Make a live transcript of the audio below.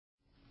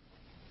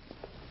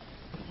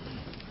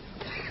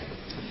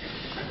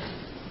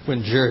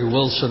When Jerry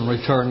Wilson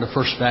returned to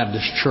First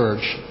Baptist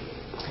Church,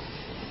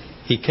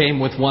 he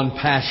came with one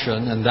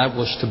passion, and that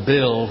was to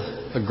build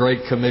a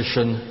Great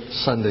Commission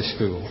Sunday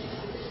school.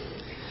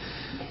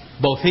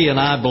 Both he and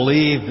I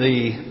believe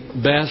the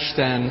best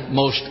and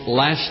most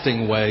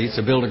lasting way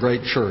to build a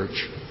great church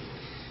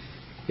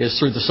is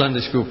through the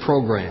Sunday school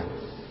program.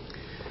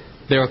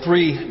 There are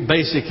three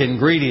basic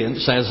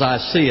ingredients, as I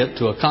see it,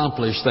 to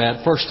accomplish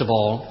that. First of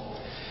all,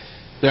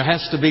 there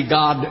has to be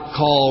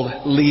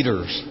God-called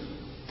leaders.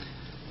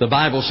 The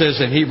Bible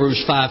says in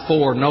Hebrews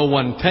 5:4, no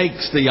one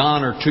takes the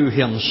honor to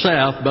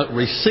himself, but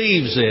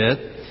receives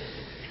it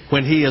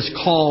when he is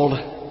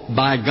called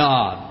by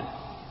God.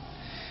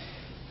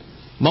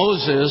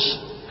 Moses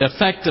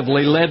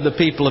effectively led the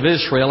people of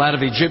Israel out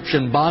of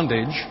Egyptian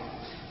bondage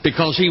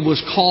because he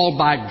was called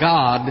by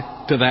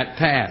God to that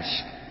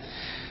task.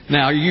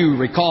 Now, you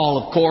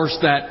recall, of course,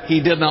 that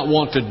he did not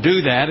want to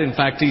do that. In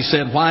fact, he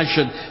said, why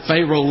should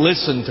Pharaoh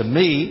listen to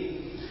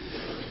me?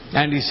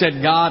 And he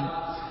said, God,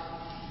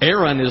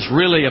 Aaron is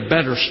really a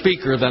better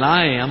speaker than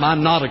I am.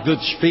 I'm not a good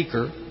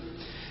speaker.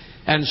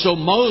 And so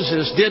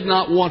Moses did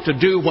not want to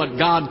do what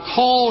God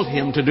called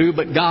him to do,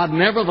 but God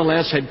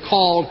nevertheless had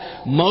called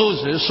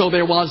Moses. So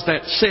there was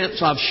that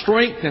sense of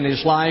strength in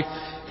his life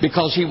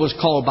because he was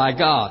called by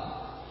God.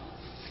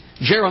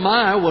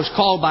 Jeremiah was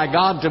called by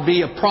God to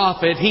be a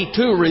prophet. He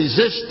too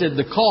resisted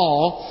the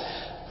call.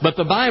 But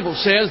the Bible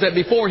says that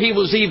before he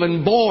was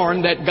even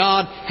born, that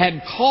God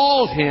had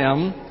called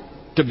him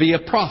to be a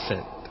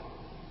prophet.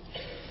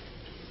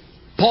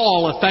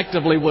 Paul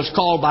effectively was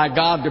called by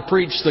God to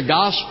preach the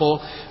gospel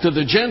to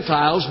the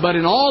Gentiles, but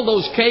in all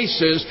those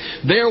cases,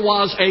 there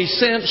was a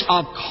sense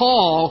of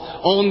call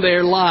on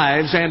their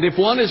lives. And if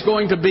one is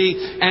going to be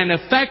an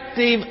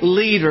effective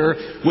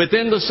leader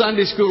within the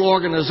Sunday school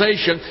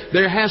organization,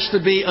 there has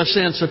to be a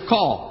sense of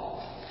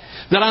call.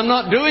 That I'm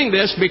not doing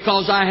this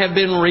because I have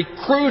been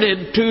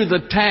recruited to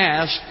the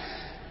task,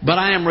 but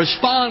I am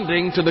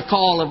responding to the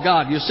call of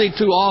God. You see,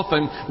 too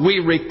often we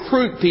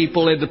recruit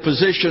people into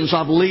positions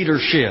of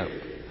leadership.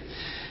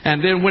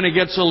 And then when it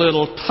gets a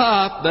little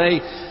tough,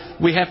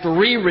 we have to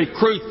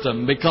re-recruit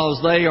them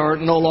because they are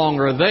no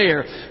longer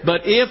there.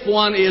 But if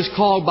one is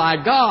called by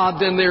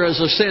God, then there is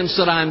a sense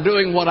that I'm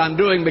doing what I'm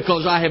doing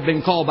because I have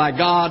been called by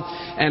God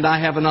and I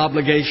have an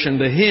obligation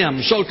to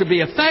Him. So to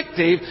be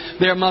effective,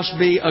 there must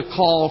be a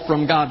call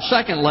from God.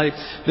 Secondly,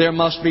 there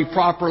must be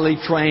properly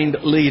trained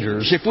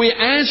leaders. If we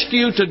ask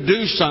you to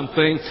do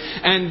something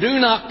and do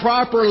not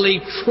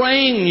properly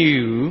train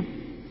you,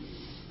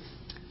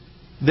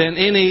 then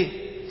any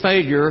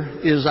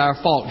failure is our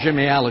fault.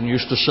 Jimmy Allen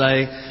used to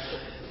say,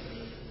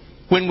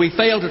 when we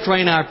fail to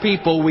train our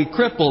people, we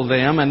cripple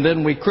them and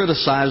then we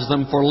criticize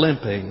them for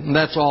limping. And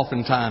that's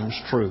oftentimes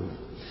true.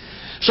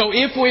 So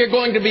if we are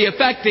going to be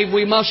effective,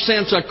 we must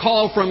sense a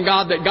call from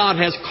God that God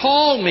has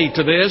called me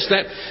to this,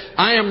 that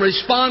I am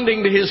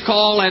responding to His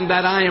call and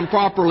that I am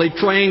properly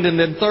trained. And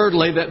then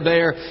thirdly, that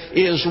there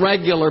is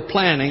regular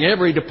planning.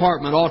 Every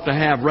department ought to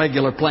have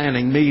regular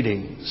planning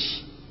meetings.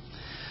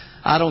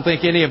 I don't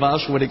think any of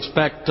us would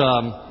expect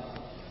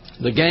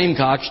the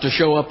Gamecocks to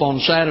show up on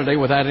Saturday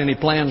without any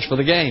plans for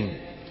the game.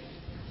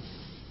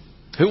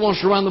 Who wants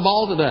to run the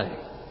ball today?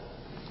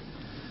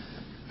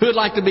 Who would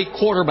like to be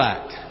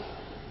quarterback?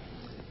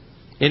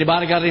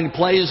 Anybody got any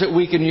plays that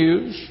we can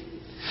use?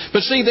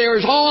 But see, there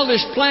is all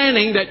this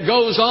planning that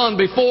goes on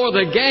before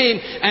the game,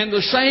 and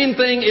the same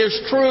thing is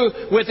true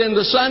within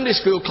the Sunday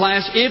school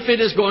class if it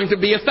is going to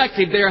be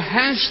effective. There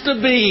has to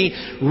be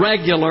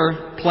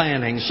regular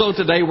planning. So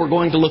today we're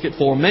going to look at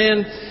 4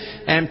 men,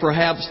 and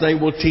perhaps they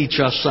will teach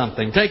us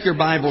something. Take your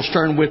Bibles,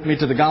 turn with me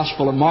to the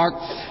Gospel of Mark,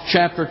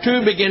 chapter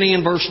 2, beginning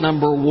in verse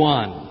number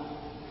 1.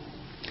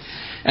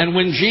 And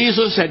when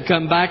Jesus had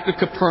come back to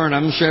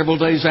Capernaum several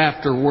days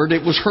afterward,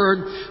 it was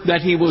heard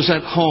that He was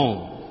at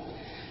home.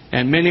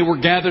 And many were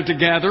gathered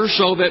together,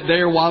 so that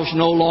there was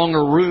no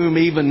longer room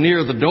even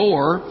near the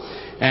door.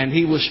 And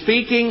He was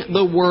speaking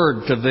the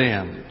word to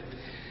them.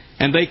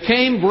 And they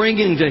came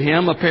bringing to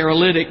Him a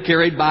paralytic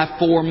carried by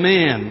 4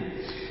 men.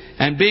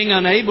 And being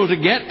unable to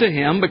get to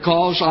Him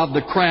because of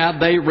the crowd,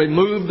 they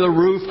removed the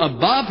roof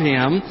above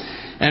Him.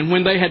 And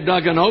when they had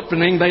dug an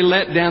opening, they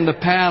let down the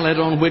pallet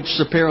on which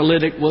the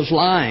paralytic was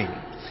lying.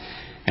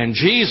 And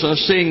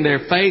Jesus, seeing their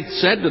faith,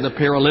 said to the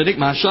paralytic,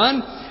 "My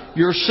son,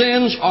 your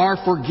sins are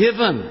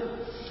forgiven."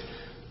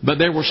 But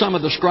there were some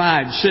of the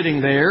scribes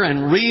sitting there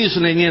and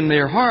reasoning in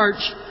their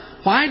hearts,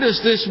 "Why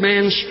does this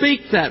man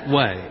speak that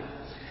way?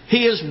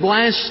 He is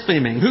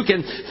blaspheming. Who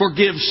can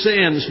forgive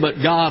sins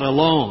but God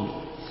alone?"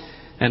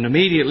 And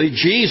immediately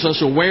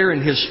Jesus, aware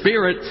in His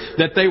spirit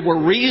that they were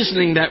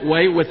reasoning that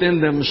way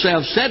within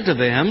themselves, said to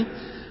them,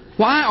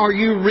 "Why are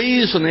you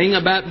reasoning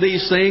about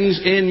these things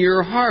in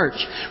your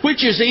hearts?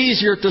 Which is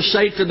easier to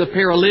say to the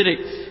paralytic,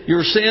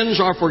 'Your sins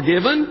are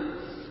forgiven,'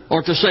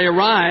 or to say,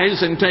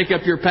 'Arise and take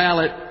up your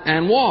pallet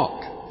and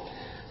walk'?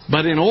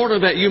 But in order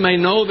that you may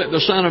know that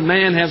the Son of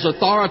Man has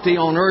authority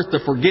on earth to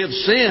forgive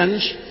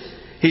sins,"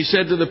 He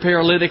said to the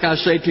paralytic, "I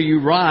say to you,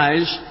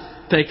 rise,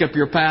 take up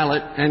your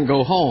pallet and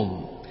go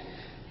home."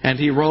 And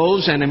he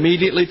rose and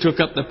immediately took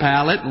up the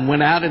pallet and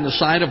went out in the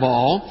sight of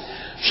all,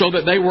 so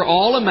that they were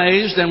all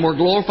amazed and were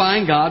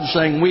glorifying God,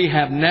 saying, we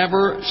have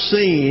never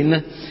seen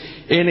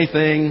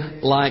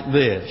anything like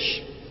this.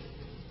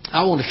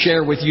 I want to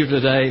share with you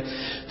today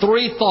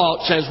 3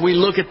 thoughts as we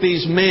look at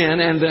these men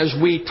and as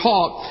we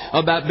talk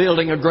about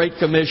building a Great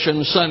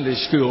Commission Sunday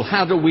school.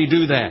 How do we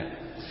do that?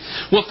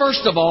 Well,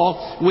 first of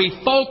all, we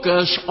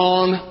focus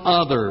on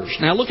others.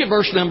 Now look at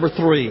verse number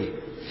 3.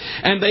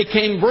 And they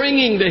came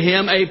bringing to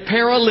him a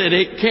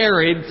paralytic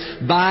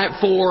carried by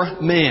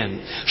 4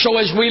 men. So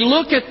as we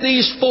look at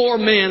these 4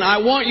 men, I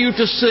want you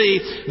to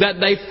see that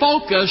they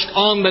focused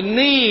on the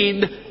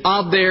need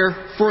of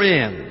their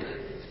friend.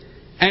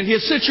 And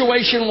his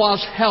situation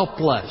was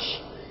helpless.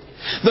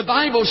 The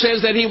Bible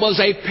says that he was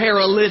a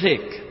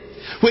paralytic,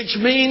 which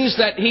means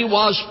that he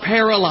was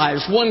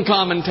paralyzed. One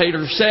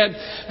commentator said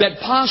that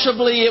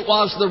possibly it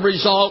was the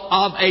result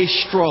of a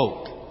stroke.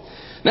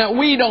 Now,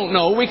 we don't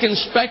know. We can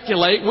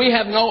speculate. We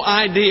have no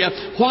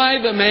idea why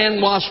the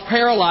man was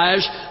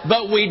paralyzed.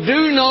 But we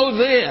do know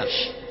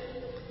this.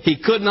 He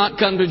could not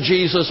come to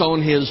Jesus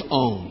on his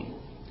own.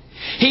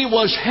 He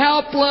was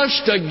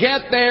helpless to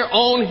get there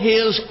on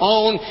his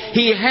own.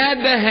 He had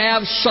to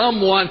have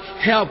someone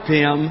help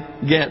him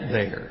get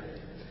there.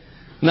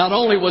 Not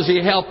only was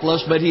he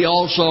helpless, but he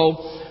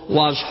also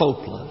was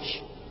hopeless.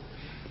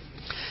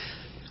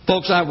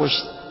 Folks, I was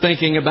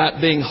thinking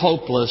about being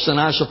hopeless, and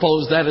I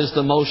suppose that is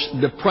the most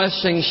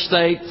depressing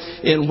state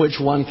in which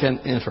one can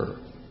enter.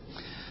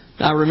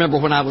 I remember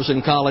when I was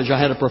in college,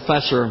 I had a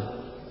professor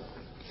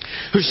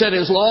who said,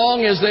 as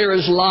long as there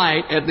is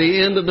light at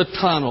the end of the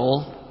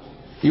tunnel,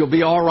 you'll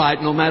be all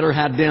right, no matter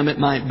how dim it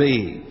might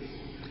be.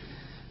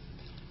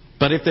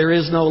 But if there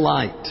is no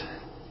light,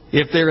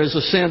 if there is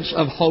a sense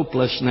of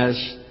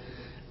hopelessness,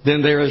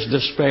 then there is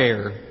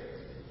despair,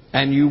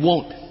 and you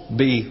won't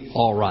be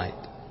all right.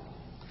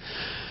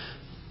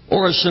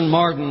 Orison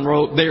Martin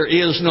wrote, there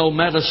is no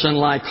medicine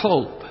like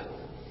hope.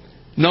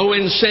 No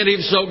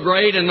incentive so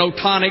great and no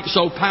tonic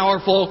so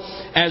powerful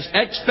as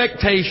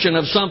expectation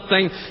of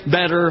something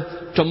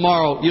better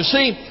tomorrow. You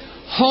see,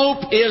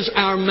 hope is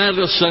our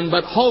medicine,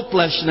 but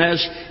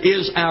hopelessness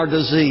is our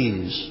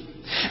disease.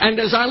 And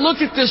as I look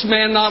at this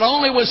man, not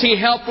only was he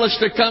helpless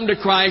to come to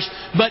Christ,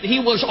 but he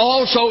was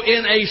also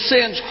in a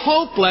sense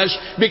hopeless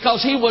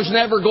because he was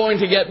never going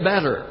to get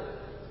better.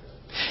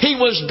 He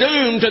was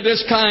doomed to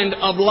this kind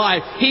of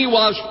life. He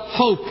was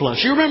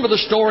hopeless. You remember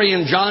the story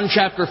in John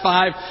chapter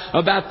 5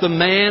 about the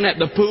man at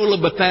the pool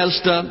of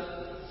Bethesda?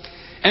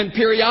 And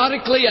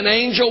periodically an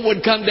angel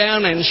would come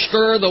down and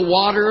stir the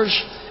waters,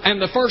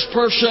 and the first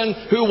person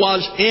who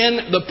was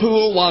in the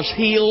pool was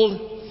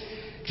healed.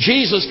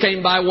 Jesus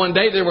came by one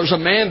day. There was a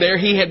man there.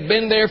 He had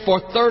been there for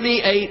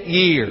 38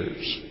 years.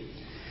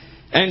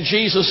 And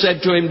Jesus said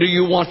to him, do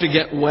you want to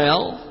get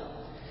well?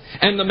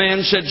 And the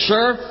man said,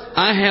 sir,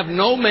 I have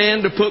no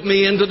man to put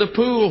me into the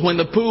pool when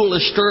the pool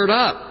is stirred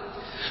up.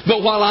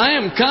 But while I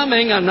am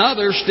coming,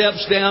 another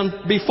steps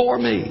down before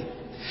me.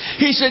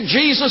 He said,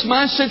 Jesus,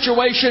 my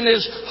situation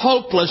is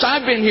hopeless.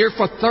 I've been here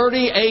for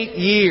 38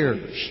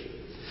 years.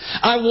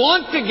 I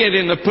want to get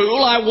in the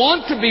pool. I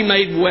want to be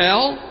made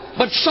well.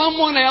 But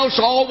someone else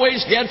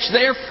always gets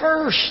there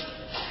first.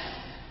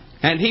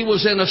 And he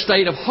was in a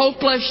state of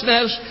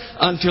hopelessness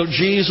until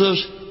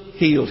Jesus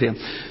healed him.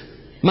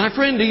 My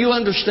friend, do you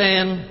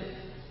understand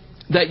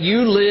that you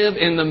live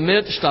in the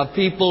midst of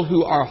people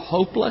who are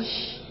hopeless?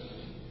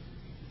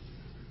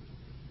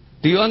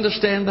 Do you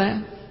understand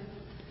that?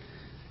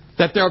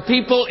 That there are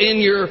people in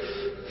your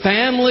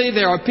family,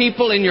 there are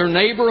people in your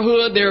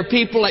neighborhood, there are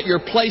people at your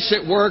place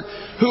at work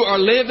who are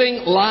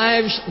living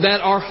lives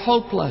that are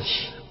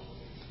hopeless.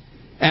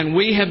 And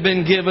we have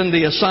been given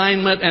the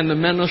assignment and the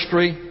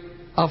ministry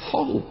of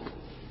hope.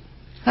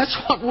 That's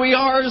what we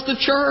are as the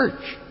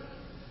church.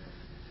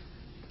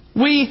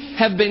 We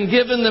have been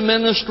given the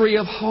ministry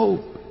of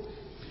hope.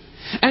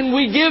 And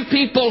we give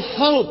people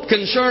hope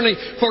concerning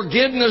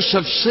forgiveness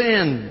of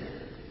sin.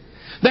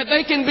 That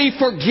they can be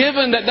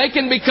forgiven, that they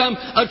can become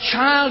a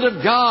child of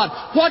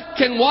God. What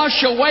can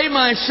wash away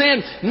my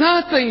sin?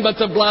 Nothing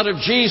but the blood of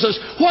Jesus.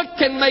 What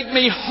can make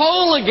me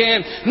whole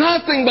again?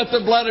 Nothing but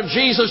the blood of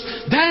Jesus.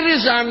 That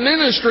is our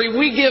ministry.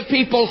 We give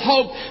people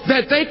hope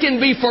that they can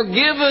be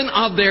forgiven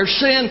of their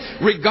sin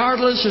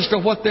regardless as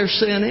to what their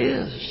sin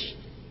is.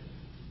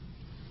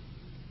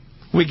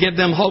 We give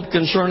them hope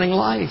concerning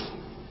life.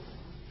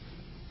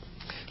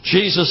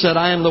 Jesus said,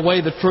 I am the way,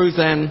 the truth,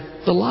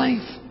 and the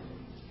life.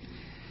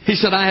 He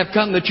said, I have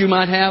come that you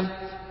might have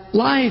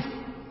life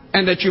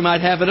and that you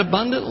might have it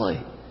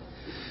abundantly.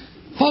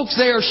 Folks,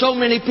 there are so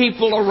many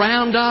people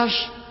around us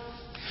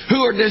who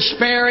are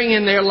despairing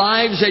in their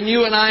lives, and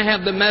you and I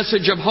have the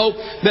message of hope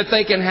that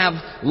they can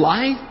have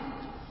life.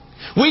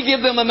 We give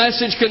them a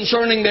message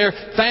concerning their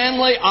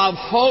family of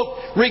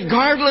hope,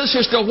 regardless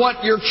as to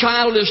what your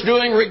child is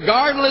doing,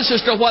 regardless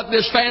as to what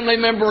this family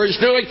member is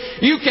doing.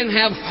 You can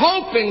have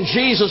hope in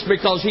Jesus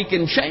because He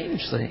can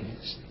change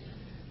things.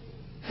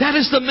 That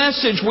is the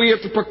message we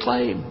have to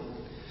proclaim.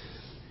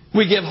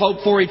 We give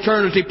hope for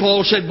eternity.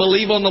 Paul said,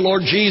 believe on the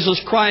Lord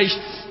Jesus Christ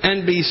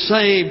and be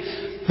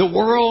saved. The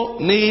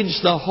world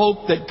needs the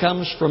hope that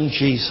comes from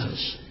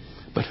Jesus.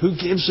 But who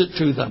gives it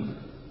to them?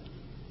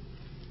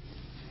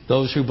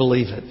 Those who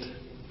believe it.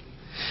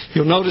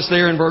 You'll notice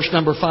there in verse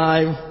number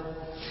 5,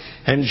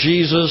 and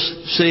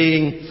Jesus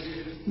seeing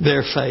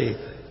their faith.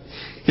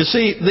 You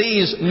see,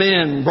 these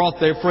men brought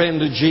their friend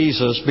to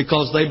Jesus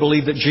because they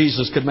believed that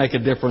Jesus could make a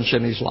difference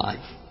in his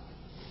life.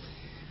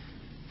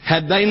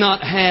 Had they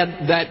not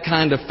had that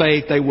kind of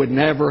faith, they would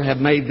never have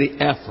made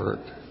the effort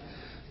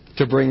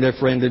to bring their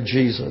friend to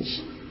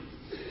Jesus.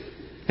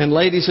 And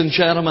ladies and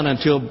gentlemen,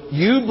 until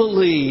you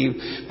believe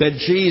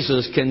that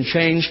Jesus can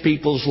change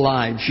people's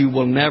lives, you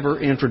will never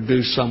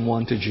introduce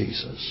someone to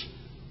Jesus.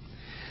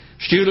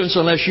 Students,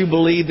 unless you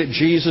believe that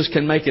Jesus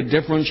can make a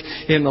difference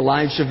in the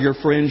lives of your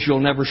friends, you'll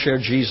never share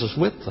Jesus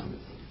with them.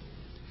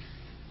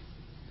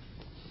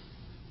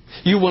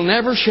 You will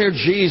never share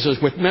Jesus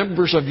with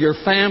members of your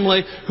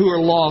family who are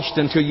lost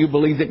until you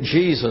believe that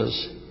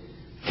Jesus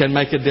can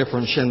make a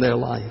difference in their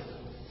life.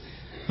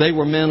 They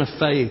were men of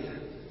faith.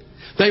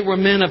 They were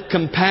men of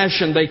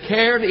compassion. They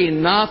cared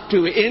enough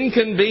to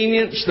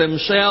inconvenience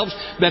themselves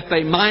that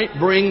they might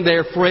bring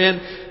their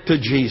friend to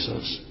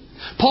Jesus.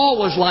 Paul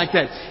was like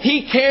that.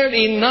 He cared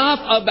enough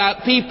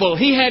about people.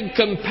 He had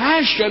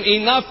compassion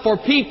enough for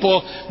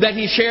people that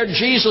he shared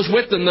Jesus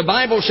with them. The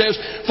Bible says,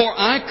 "For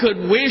I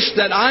could wish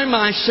that I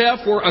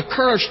myself were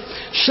accursed,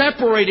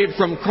 separated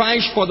from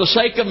Christ for the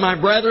sake of my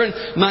brethren,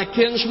 my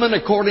kinsmen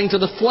according to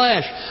the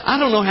flesh." I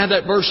don't know how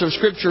that verse of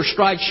Scripture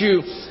strikes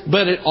you,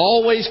 but it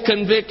always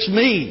convicts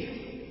me.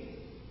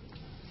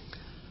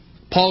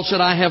 Paul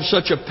said, "I have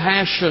such a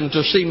passion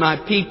to see my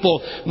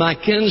people, my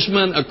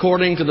kinsmen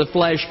according to the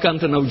flesh, come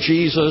to know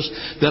Jesus,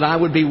 that I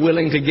would be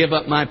willing to give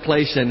up my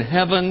place in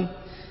heaven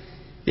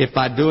if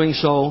by doing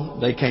so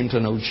they came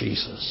to know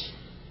Jesus."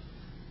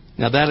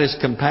 Now that is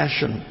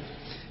compassion.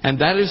 And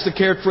that is the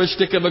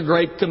characteristic of a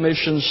Great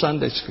Commission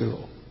Sunday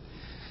school.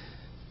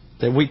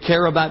 That we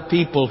care about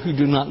people who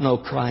do not know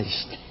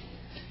Christ.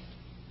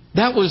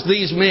 That was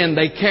these men.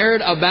 They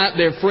cared about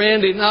their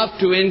friend enough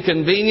to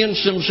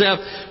inconvenience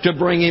themselves to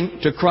bring him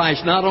to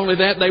Christ. Not only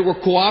that, they were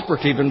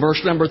cooperative in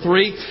verse number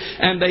 3.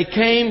 "And they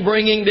came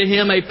bringing to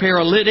him a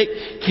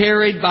paralytic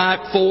carried by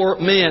 4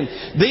 men."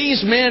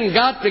 These men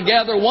got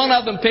together. One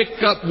of them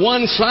picked up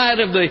one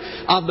side of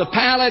the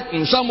pallet,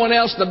 and someone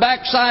else the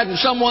back side, and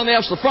someone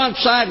else the front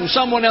side, and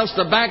someone else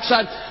the back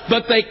side.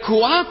 But they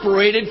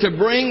cooperated to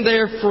bring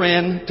their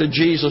friend to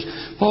Jesus.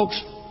 Folks,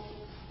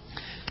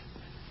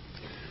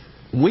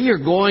 we are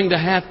going to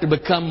have to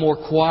become more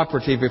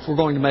cooperative if we're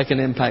going to make an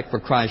impact for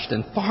Christ.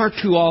 And far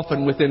too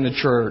often within the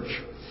church,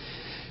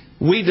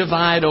 we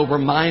divide over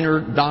minor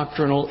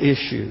doctrinal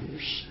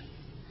issues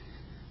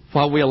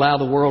while we allow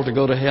the world to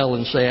go to hell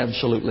and say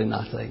absolutely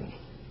nothing.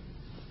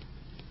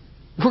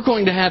 We're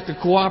going to have to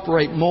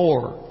cooperate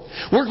more.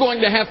 We're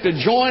going to have to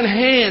join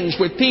hands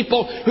with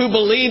people who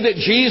believe that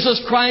Jesus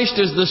Christ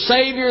is the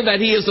Savior,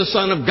 that He is the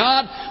Son of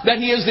God, that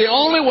He is the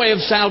only way of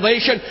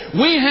salvation.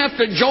 We have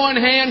to join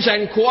hands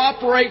and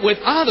cooperate with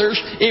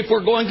others if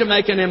we're going to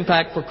make an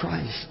impact for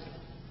Christ.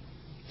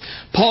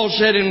 Paul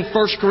said in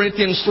 1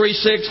 Corinthians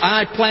 3:6,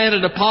 "I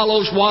planted,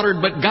 Apollos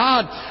watered, but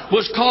God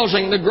was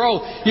causing the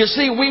growth." You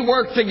see, we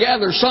work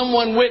together.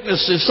 Someone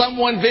witnesses,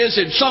 someone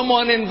visits,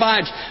 someone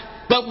invites.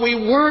 But we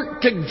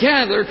work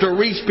together to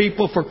reach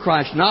people for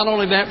Christ. Not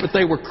only that, but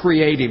they were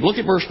creative. Look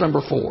at verse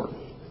number 4.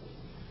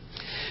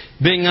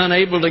 Being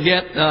unable to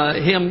get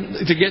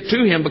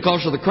to him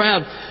because of the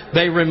crowd,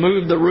 they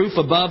removed the roof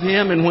above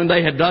him, and when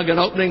they had dug an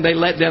opening, they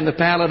let down the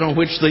pallet on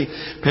which the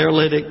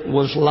paralytic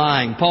was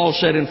lying. Paul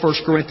said in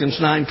 1 Corinthians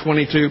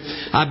 9:22,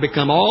 "I've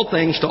become all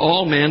things to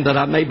all men, that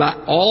I may by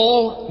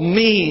all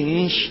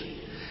means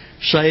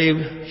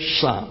save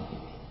some."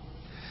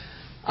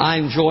 I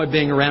enjoy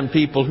being around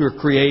people who are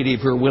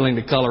creative, who are willing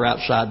to color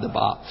outside the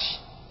box.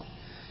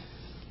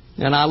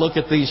 And I look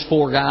at these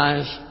 4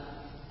 guys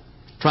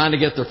trying to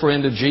get their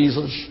friend to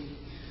Jesus.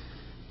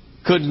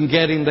 Couldn't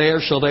get him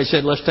there, so they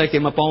said, "Let's take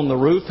him up on the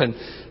roof and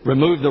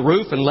remove the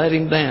roof and let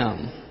him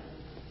down."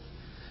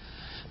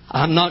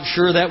 I'm not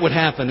sure that would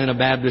happen in a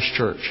Baptist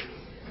church.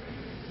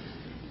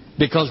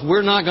 Because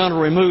we're not going to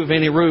remove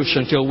any roofs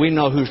until we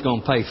know who's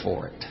going to pay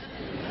for it.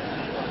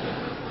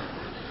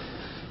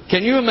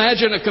 Can you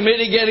imagine a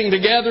committee getting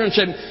together and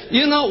saying,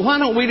 "Why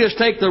don't we just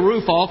take the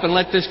roof off and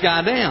let this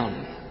guy down?"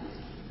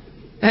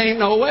 Ain't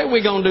no way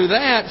we're going to do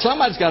that.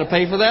 Somebody's got to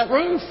pay for that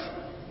roof.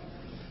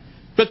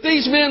 But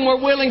these men were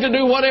willing to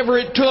do whatever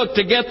it took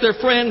to get their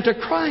friend to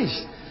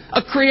Christ.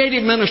 A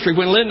creative ministry.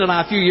 When Linda and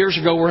I a few years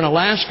ago were in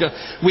Alaska,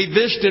 we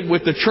visited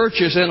with the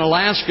churches in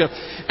Alaska.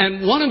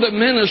 And one of the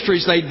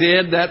ministries they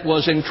did that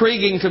was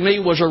intriguing to me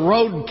was a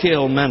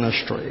roadkill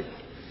ministry.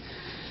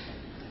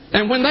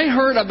 And when they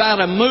heard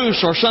about a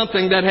moose or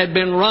something that had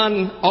been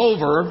run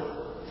over,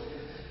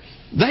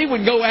 they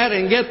would go out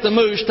and get the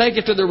moose, take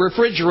it to the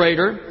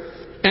refrigerator,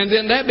 and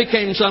then that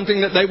became something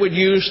that they would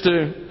use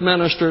to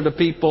minister to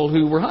people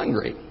who were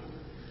hungry.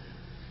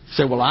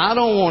 Say, "Well, I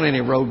don't want any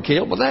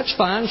roadkill." Well, that's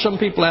fine. Some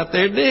people out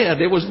there did.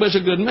 It was a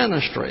good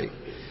ministry.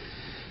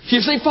 You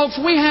see, folks,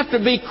 we have to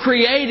be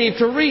creative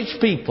to reach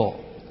people.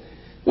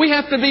 We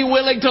have to be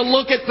willing to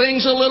look at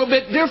things a little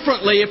bit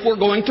differently if we're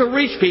going to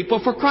reach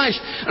people for Christ.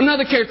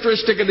 Another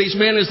characteristic of these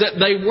men is that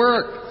they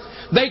worked.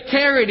 They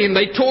carried Him.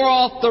 They tore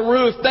off the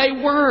roof.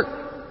 They worked.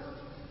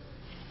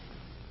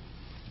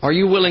 Are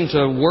you willing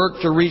to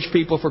work to reach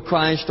people for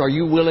Christ? Are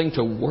you willing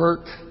to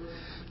work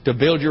to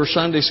build your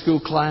Sunday school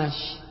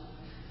class?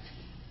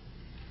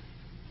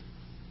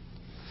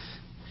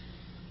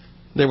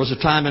 There was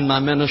a time in my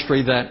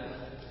ministry that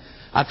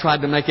I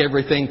tried to make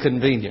everything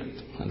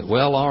convenient. I said,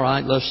 well, all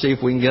right, let's see if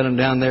we can get them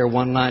down there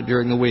one night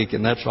during the week,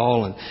 and that's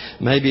all. And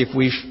maybe if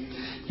we,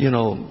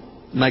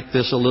 make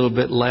this a little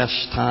bit less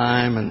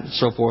time and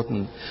so forth.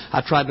 And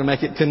I tried to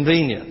make it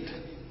convenient.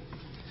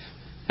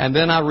 And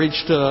then I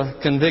reached a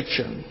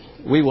conviction.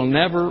 We will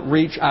never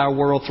reach our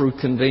world through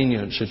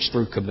convenience. It's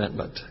through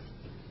commitment.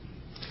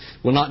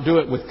 We'll not do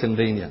it with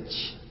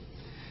convenience.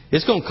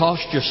 It's going to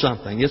cost you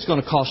something. It's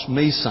going to cost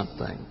me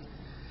something.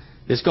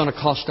 It's going to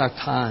cost our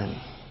time.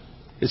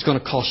 It's going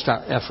to cost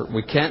our effort.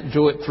 We can't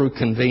do it through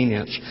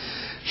convenience.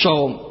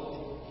 So,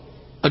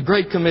 a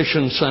Great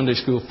Commission Sunday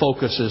School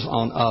focuses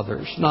on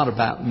others, not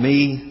about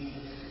me.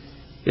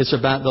 It's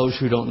about those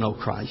who don't know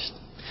Christ.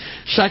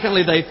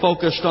 Secondly, they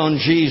focused on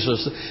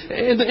Jesus.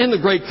 In the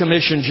Great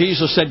Commission,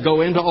 Jesus said,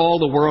 go into all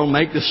the world,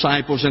 make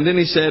disciples. And then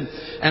He said,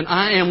 and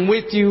I am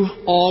with you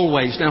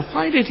always. Now,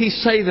 why did He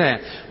say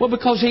that? Well,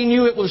 because He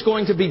knew it was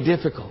going to be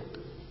difficult.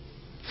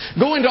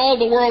 Go into all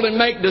the world and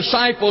make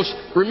disciples.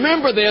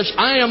 Remember this,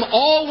 I am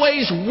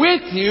always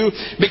with you,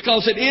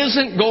 because it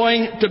isn't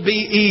going to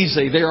be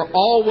easy. There are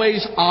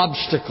always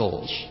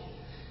obstacles.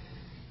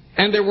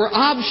 And there were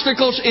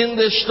obstacles in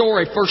this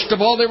story. First of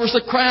all, there was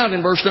the crowd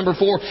in verse number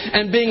 4,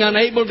 and being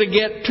unable to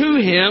get to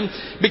Him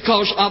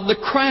because of the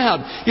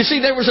crowd. You see,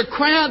 there was a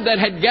crowd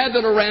that had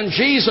gathered around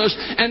Jesus,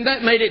 and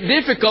that made it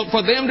difficult for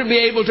them to be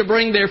able to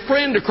bring their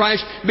friend to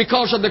Christ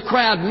because of the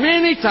crowd.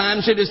 Many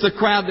times it is the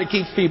crowd that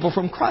keeps people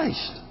from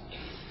Christ.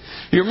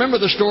 You remember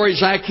the story,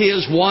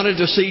 Zacchaeus wanted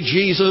to see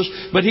Jesus,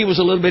 but he was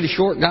a little bitty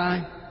short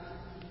guy,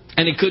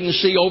 and he couldn't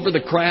see over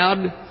the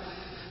crowd.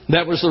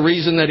 That was the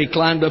reason that he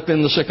climbed up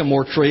in the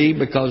sycamore tree,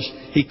 because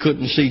he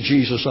couldn't see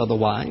Jesus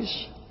otherwise.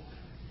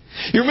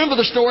 You remember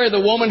the story of the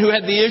woman who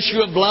had the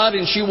issue of blood,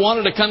 and she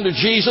wanted to come to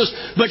Jesus,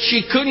 but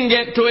she couldn't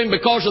get to Him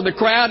because of the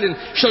crowd, and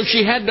so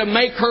she had to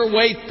make her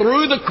way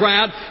through the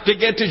crowd to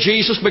get to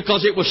Jesus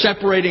because it was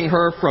separating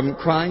her from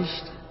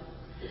Christ.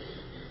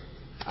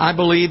 I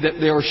believe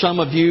that there are some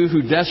of you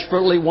who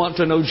desperately want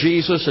to know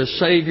Jesus as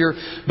Savior,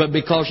 but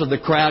because of the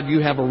crowd, you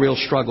have a real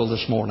struggle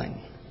this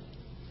morning.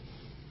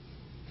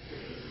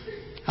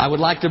 I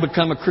would like to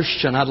become a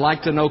Christian. I'd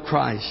like to know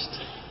Christ.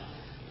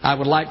 I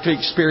would like to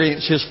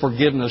experience His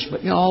forgiveness.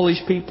 But all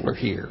these people are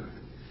here.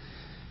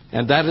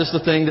 And that is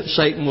the thing that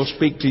Satan will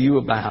speak to you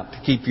about,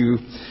 to keep you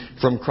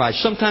from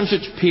Christ. Sometimes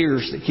it's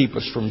peers that keep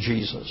us from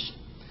Jesus.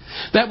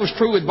 That was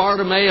true with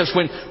Bartimaeus.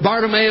 When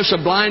Bartimaeus, a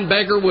blind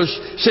beggar, was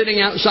sitting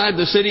outside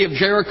the city of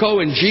Jericho,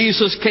 and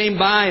Jesus came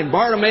by, and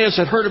Bartimaeus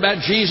had heard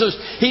about Jesus,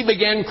 he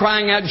began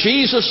crying out,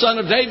 Jesus, Son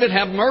of David,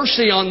 have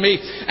mercy on me.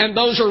 And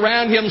those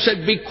around him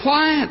said, be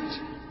quiet.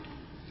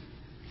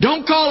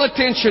 Don't call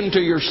attention to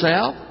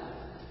yourself.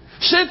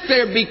 Sit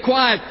there, be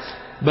quiet.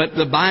 But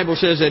the Bible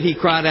says that he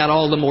cried out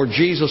all the more,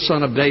 Jesus,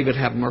 Son of David,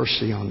 have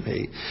mercy on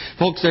me.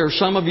 Folks, there are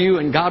some of you,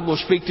 and God will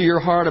speak to your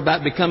heart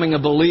about becoming a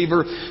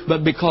believer,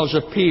 but because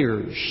of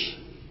peers,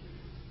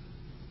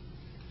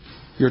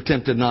 you're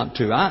tempted not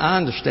to. I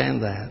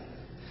understand that.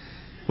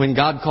 When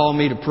God called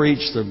me to preach,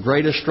 the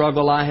greatest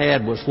struggle I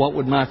had was, what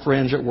would my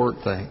friends at work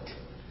think?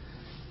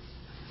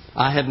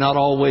 I had not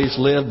always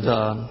lived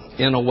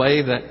in a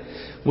way that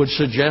would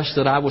suggest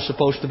that I was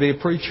supposed to be a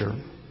preacher.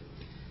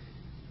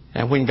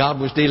 And when God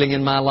was dealing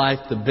in my life,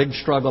 the big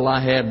struggle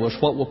I had was,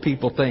 what will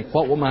people think?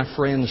 What will my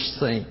friends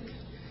think?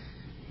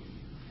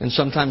 And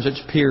sometimes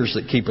it's peers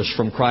that keep us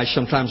from Christ.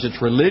 Sometimes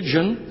it's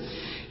religion.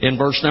 In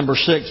verse number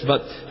 6,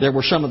 but there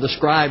were some of the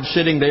scribes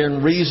sitting there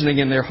and reasoning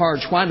in their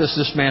hearts, why does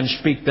this man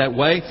speak that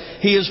way?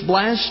 He is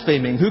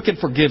blaspheming. Who can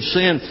forgive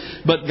sin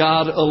but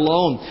God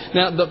alone?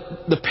 Now,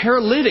 the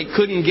paralytic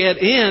couldn't get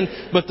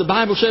in, but the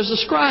Bible says the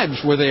scribes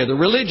were there. The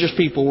religious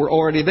people were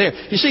already there.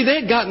 You see,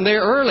 they had gotten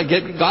there early,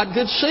 got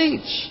good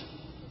seats.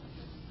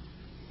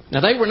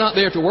 Now, they were not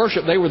there to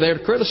worship. They were there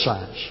to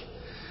criticize.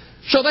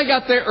 So they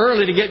got there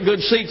early to get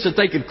good seats that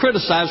they could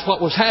criticize what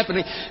was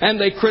happening.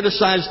 And they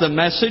criticized the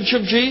message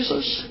of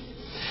Jesus.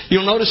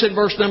 You'll notice in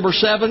verse number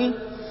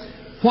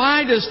 7,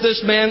 why does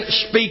this man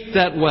speak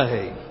that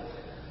way?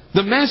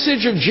 The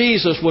message of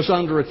Jesus was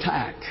under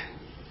attack.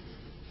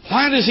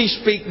 Why does he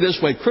speak this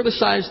way?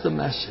 Criticize the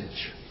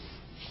message.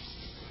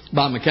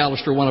 Bob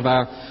McAllister, one of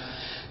our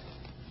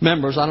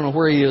members, I don't know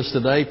where he is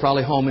today,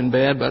 probably home in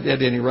bed, but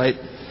at any rate,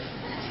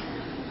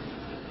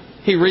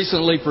 he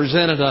recently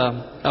presented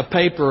a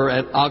paper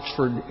at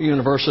Oxford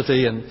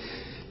University, and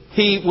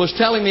he was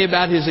telling me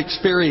about his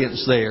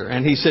experience there.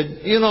 And he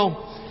said,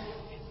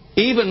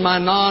 even my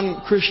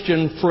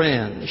non-Christian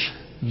friends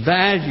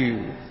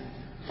value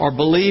or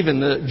believe in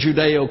the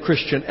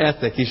Judeo-Christian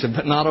ethic. He said,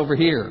 but not over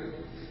here.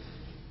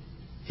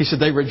 He said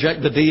they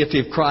reject the deity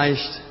of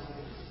Christ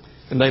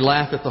and they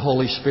laugh at the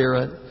Holy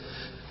Spirit.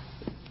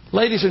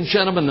 Ladies and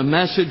gentlemen, the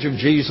message of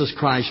Jesus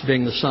Christ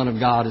being the Son of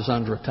God is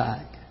under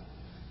attack.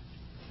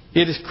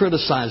 It is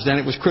criticized, and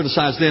it was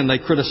criticized then. They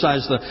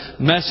criticized the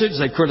message.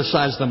 They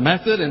criticized the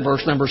method. In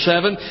verse number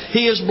 7,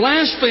 He is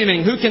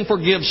blaspheming. Who can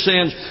forgive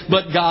sins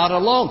but God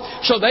alone?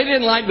 So they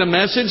didn't like the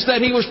message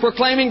that He was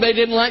proclaiming. They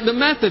didn't like the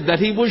method that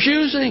He was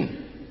using.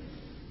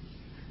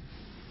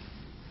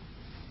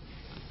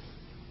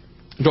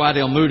 Dwight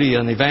L. Moody,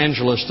 an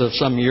evangelist of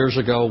some years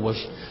ago, was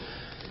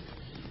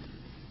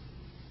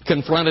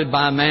confronted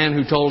by a man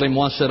who told him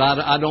once that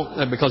I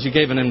don't, because he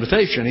gave an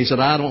invitation. He said,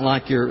 I don't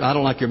like your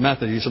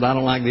method. He said, I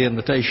don't like the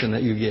invitation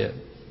that you give.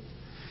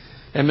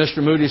 And Mr.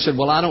 Moody said,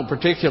 well, I don't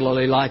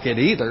particularly like it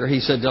either. He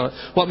said,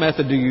 what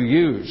method do you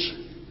use?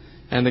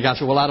 And the guy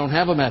said, well, I don't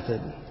have a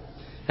method.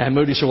 And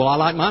Moody said, well, I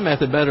like my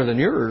method better than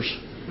yours.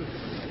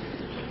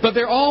 But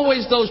there are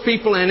always those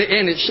people, and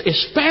it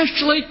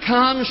especially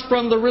comes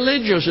from the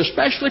religious,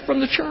 especially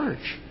from the church,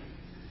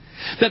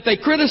 that they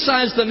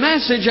criticize the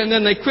message and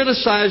then they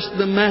criticize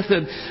the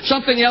method.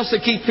 Something else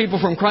that keeps people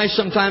from Christ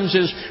sometimes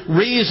is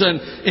reason.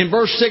 In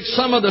verse 6,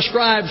 some of the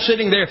scribes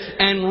sitting there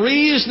and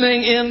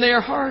reasoning in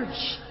their hearts.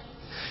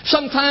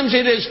 Sometimes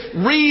it is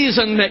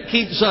reason that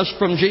keeps us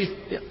from Jesus.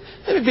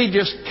 Let me be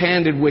just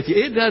candid with you.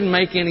 It doesn't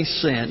make any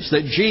sense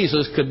that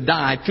Jesus could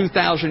die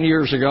 2,000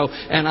 years ago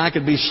and I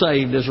could be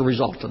saved as a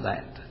result of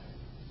that.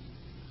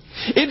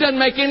 It doesn't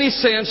make any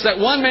sense that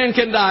one man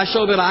can die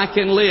so that I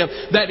can live.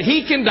 That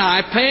He can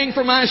die paying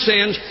for my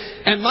sins,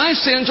 and my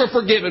sins are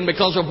forgiven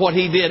because of what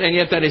He did. And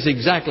yet that is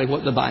exactly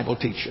what the Bible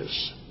teaches.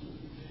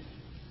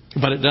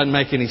 But it doesn't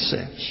make any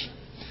sense.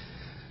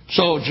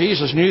 So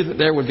Jesus knew that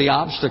there would be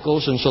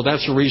obstacles, and so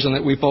that's the reason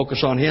that we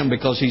focus on Him,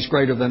 because He's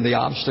greater than the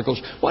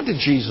obstacles. What did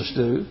Jesus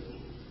do?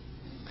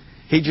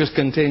 He just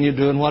continued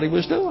doing what He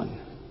was doing.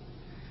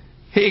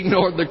 He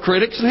ignored the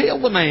critics and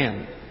healed the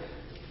man.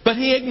 But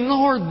He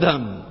ignored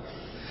them.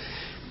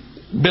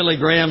 Billy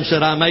Graham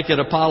said, I make it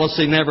a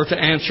policy never to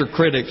answer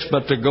critics,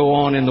 but to go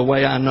on in the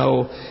way I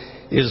know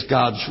is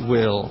God's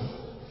will.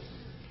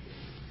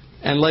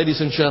 And ladies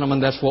and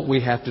gentlemen, that's what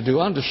we have to do.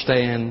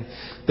 Understand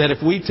that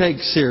if we take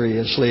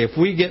seriously, if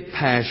we get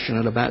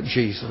passionate about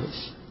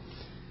Jesus,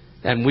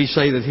 and we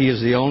say that He is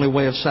the only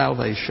way of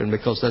salvation,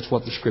 because that's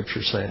what the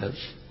Scripture says,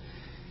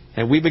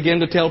 and we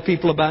begin to tell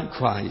people about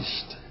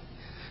Christ,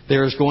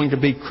 there is going to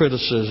be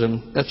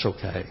criticism. That's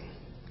okay.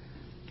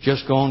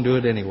 Just go and do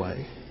it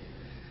anyway.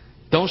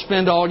 Don't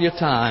spend all your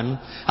time.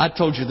 I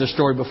told you this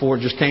story before. It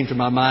just came to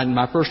my mind. In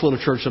my first little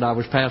church that I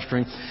was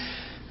pastoring,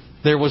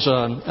 there was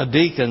a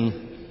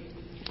deacon,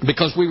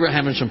 because we were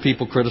having some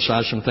people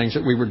criticize some things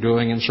that we were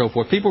doing and so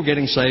forth. People were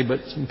getting saved, but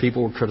some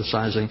people were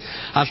criticizing.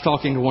 I was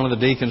talking to one of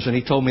the deacons, and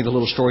he told me the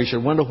little story. He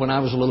said, Wendell, when I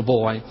was a little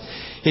boy,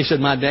 he said,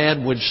 my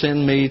dad would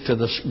send me to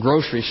the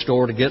grocery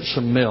store to get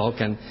some milk,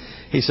 and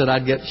he said,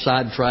 I'd get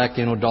sidetracked.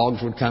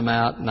 Dogs would come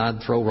out, and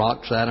I'd throw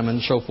rocks at them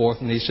and so forth.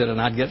 And he said,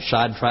 and I'd get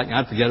sidetracked, and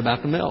I'd forget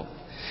about the milk.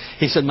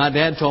 He said, my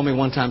dad told me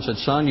one time, said,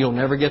 son, you'll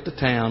never get to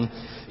town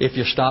if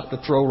you stop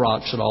to throw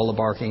rocks at all the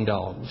barking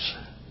dogs.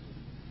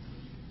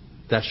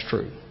 That's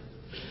true.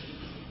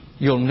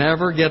 You'll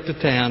never get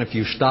to town if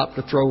you stop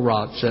to throw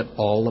rocks at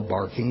all the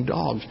barking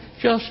dogs.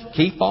 Just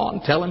keep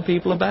on telling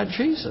people about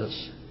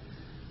Jesus.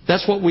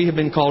 That's what we have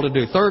been called to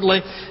do.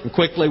 Thirdly, and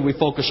quickly, we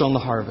focus on the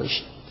harvest.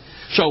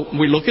 So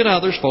we look at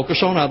others,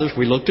 focus on others.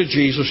 We look to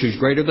Jesus, who's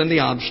greater than the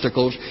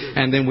obstacles,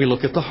 and then we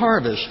look at the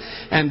harvest.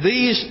 And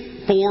these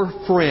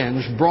 4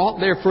 friends brought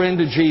their friend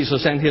to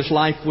Jesus, and his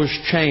life was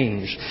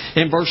changed.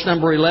 In verse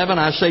number 11,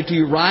 I say to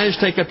you, rise,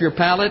 take up your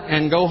pallet,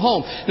 and go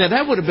home. Now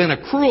that would have been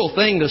a cruel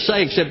thing to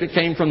say, except it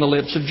came from the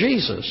lips of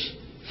Jesus.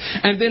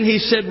 And then He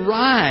said,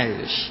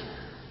 rise.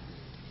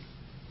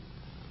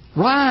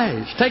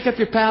 Rise, take up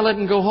your pallet,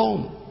 and go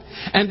home.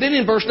 And then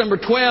in verse number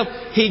 12,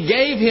 He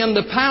gave him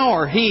the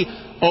power. He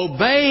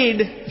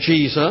obeyed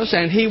Jesus,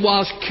 and he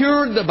was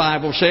cured, the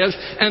Bible says.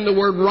 And the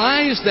word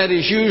rise that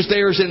is used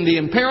there is in the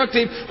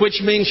imperative, which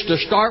means to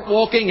start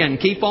walking and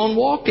keep on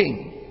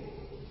walking.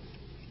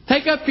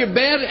 Take up your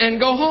bed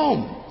and go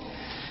home.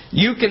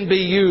 You can be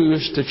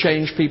used to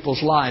change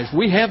people's lives.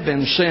 We have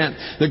been sent.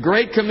 The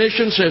Great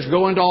Commission says,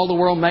 go into all the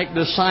world, make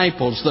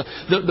disciples.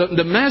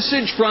 The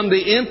message from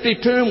the empty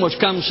tomb was,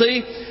 come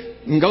see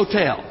and go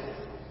tell.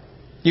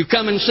 You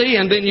come and see,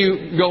 and then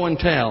you go and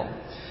tell.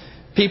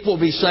 People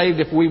will be saved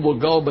if we will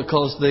go,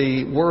 because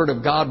the Word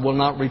of God will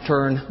not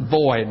return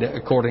void,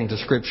 according to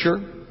Scripture.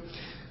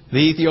 The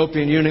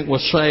Ethiopian eunuch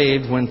was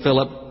saved when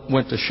Philip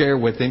went to share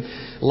with him.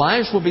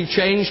 Lives will be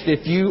changed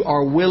if you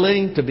are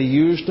willing to be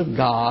used of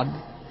God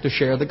to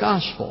share the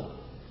gospel.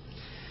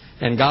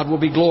 And God will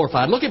be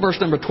glorified. Look at verse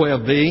number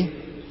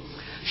 12b.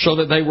 So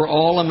that they were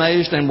all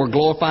amazed and were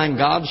glorifying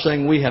God,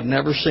 saying, we have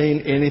never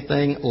seen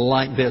anything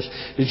like this.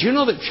 Did you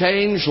know that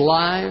changed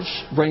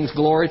lives brings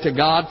glory to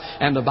God?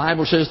 And the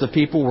Bible says the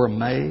people were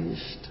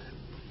amazed.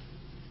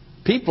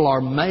 People are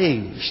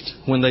amazed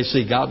when they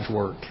see God's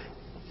work.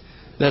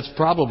 That's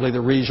probably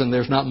the reason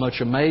there's not much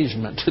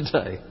amazement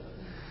today.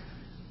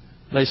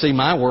 They see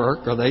my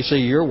work or they see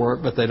your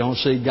work, but they don't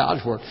see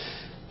God's work.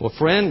 Well,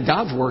 friend,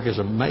 God's work is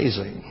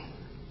amazing.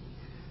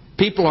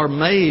 People are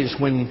amazed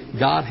when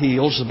God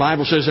heals. The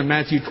Bible says in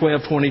Matthew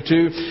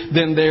 12:22,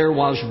 then there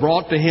was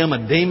brought to him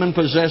a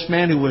demon-possessed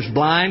man who was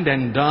blind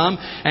and dumb,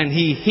 and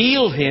he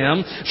healed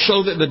him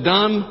so that the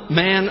dumb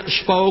man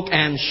spoke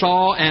and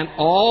saw, and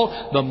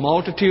all the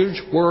multitudes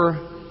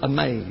were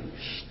amazed.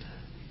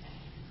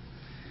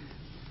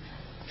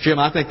 Jim,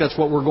 I think that's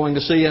what we're going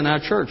to see in our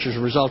church as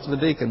a result of the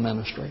deacon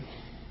ministry.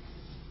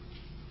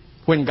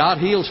 When God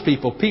heals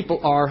people, people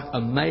are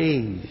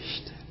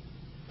amazed.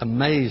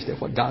 Amazed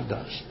at what God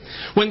does.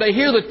 When they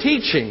hear the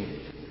teaching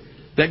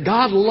that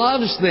God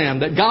loves them,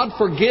 that God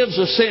forgives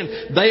a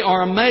sin, they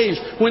are amazed.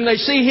 When they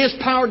see His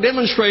power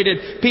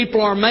demonstrated,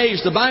 people are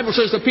amazed. The Bible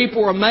says the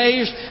people were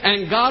amazed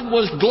and God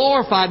was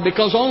glorified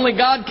because only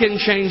God can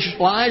change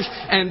lives.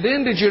 And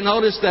then did you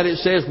notice that it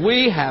says,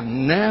 we have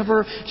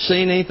never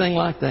seen anything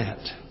like that?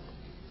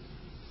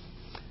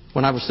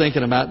 When I was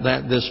thinking about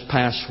that this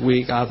past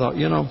week, I thought,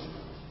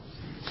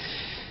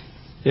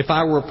 if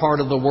I were a part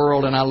of the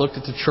world and I looked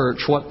at the church,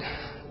 what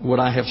would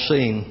I have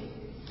seen?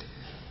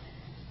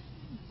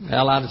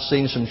 Well, I'd have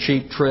seen some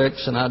cheap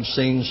tricks and I'd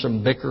seen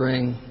some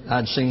bickering.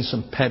 I'd seen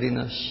some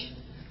pettiness.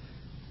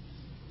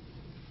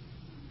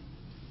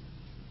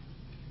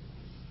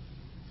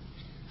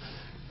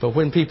 But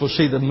when people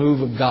see the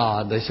move of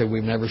God, they say,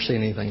 we've never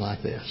seen anything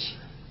like this.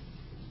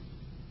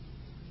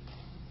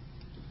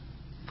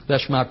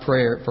 That's my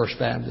prayer at First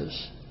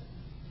Baptist.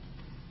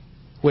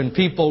 When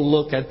people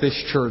look at this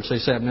church, they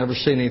say, I've never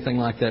seen anything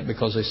like that,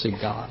 because they see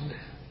God.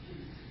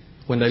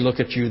 When they look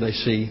at you, they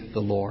see the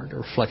Lord, a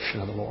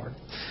reflection of the Lord.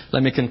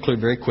 Let me conclude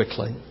very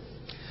quickly.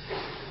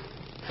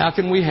 How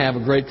can we have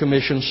a Great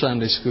Commission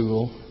Sunday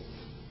school?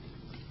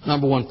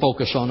 Number one,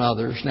 focus on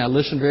others. Now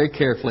listen very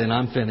carefully, and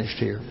I'm finished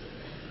here.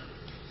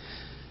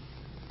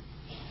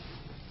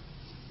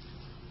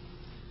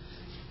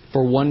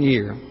 For 1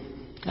 year,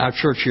 our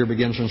church year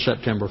begins in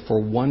September.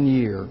 For 1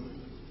 year,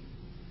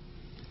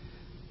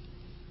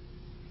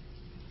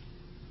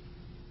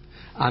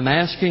 I'm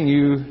asking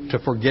you to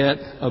forget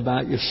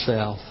about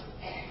yourself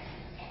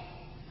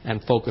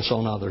and focus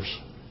on others.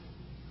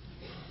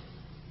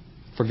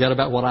 Forget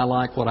about what I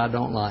like, what I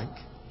don't like,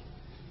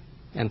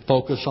 and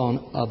focus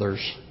on others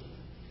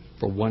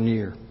for 1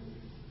 year.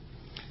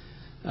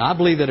 I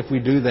believe that if we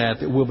do that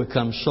we'll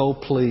become so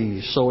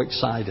pleased, so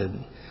excited,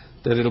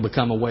 that it'll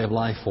become a way of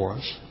life for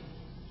us.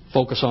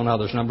 Focus on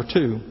others. Number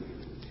two,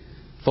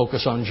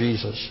 focus on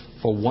Jesus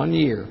for 1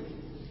 year.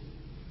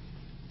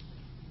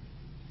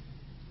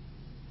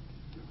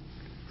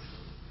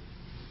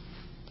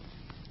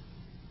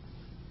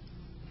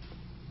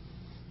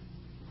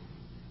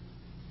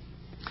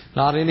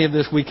 Not any of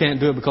this, we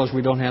can't do it because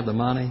we don't have the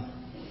money.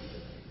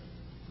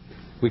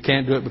 We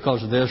can't do it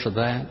because of this or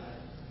that.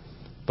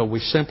 But we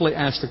simply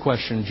ask the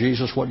question,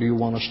 Jesus, what do you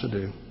want us to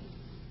do?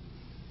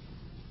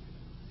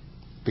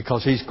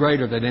 Because He's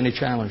greater than any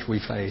challenge we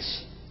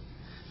face.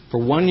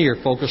 For 1 year,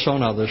 focus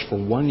on others. For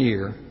 1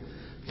 year,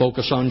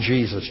 focus on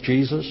Jesus.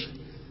 Jesus,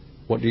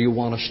 what do you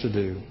want us to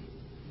do?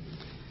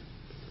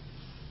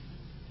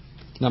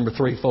 Number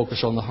three,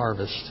 focus on the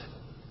harvest.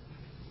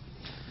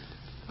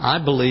 I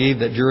believe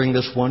that during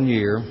this 1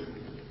 year,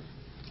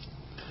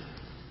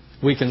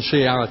 we can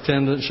see our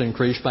attendance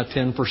increase by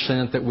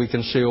 10%, that we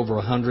can see over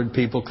 100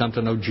 people come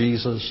to know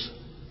Jesus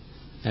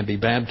and be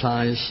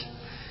baptized,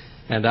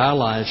 and our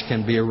lives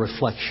can be a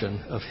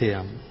reflection of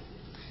Him.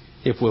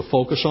 If we'll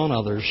focus on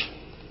others,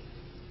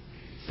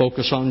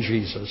 focus on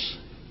Jesus,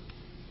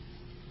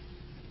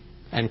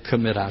 and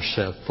commit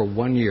ourselves for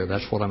 1 year.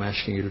 That's what I'm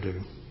asking you to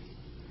do.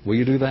 Will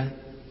you do that?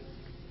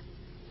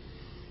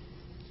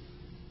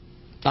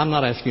 I'm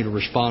not asking you to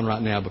respond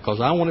right now because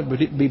I want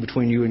it to be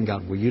between you and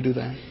God. Will you do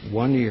that?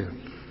 1 year.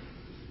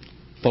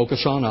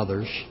 Focus on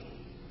others.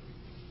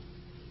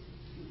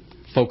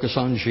 Focus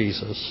on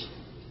Jesus.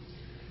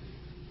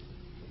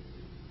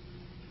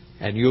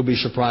 And you'll be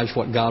surprised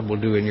what God will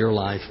do in your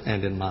life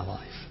and in my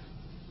life.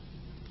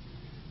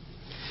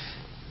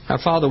 Our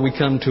Father, we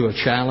come to a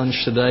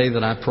challenge today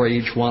that I pray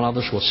each one of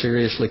us will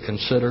seriously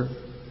consider.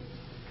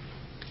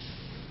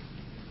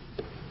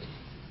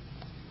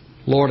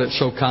 Lord, it's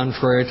so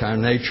contrary to our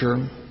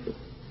nature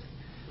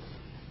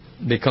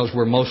because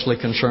we're mostly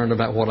concerned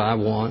about what I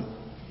want,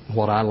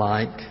 what I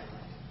like.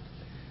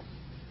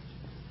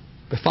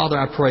 But Father,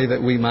 I pray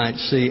that we might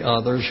see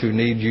others who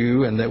need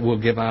You and that we'll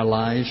give our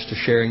lives to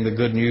sharing the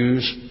good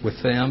news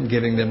with them,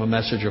 giving them a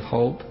message of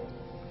hope.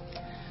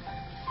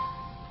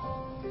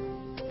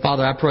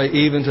 Father, I pray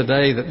even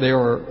today that there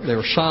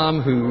are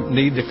some who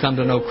need to come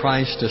to know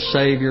Christ as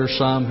Savior,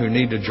 some who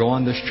need to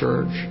join this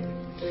church.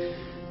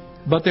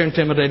 But they're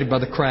intimidated by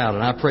the crowd,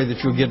 and I pray that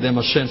You'll give them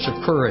a sense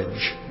of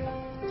courage.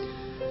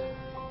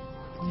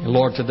 And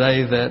Lord,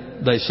 today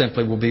that they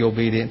simply will be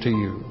obedient to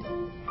You.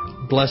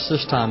 Bless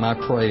this time, I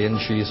pray, in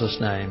Jesus'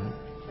 name.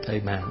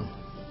 Amen.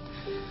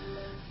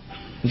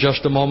 In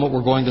just a moment,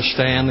 we're going to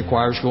stand. The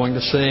choir's going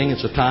to sing.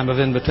 It's a time of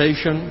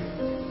invitation.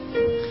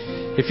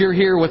 If you're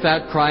here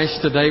without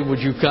Christ today, would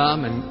you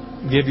come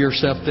and give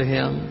yourself to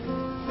Him?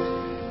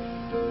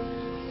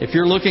 If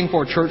you're looking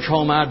for a church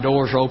home, our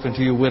doors are open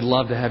to you. We'd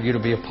love to have you to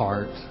be a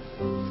part.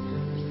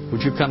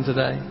 Would you come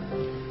today?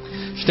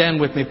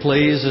 Stand with me,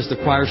 please, as the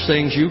choir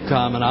sings. You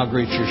come, and I'll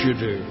greet you as you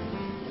do.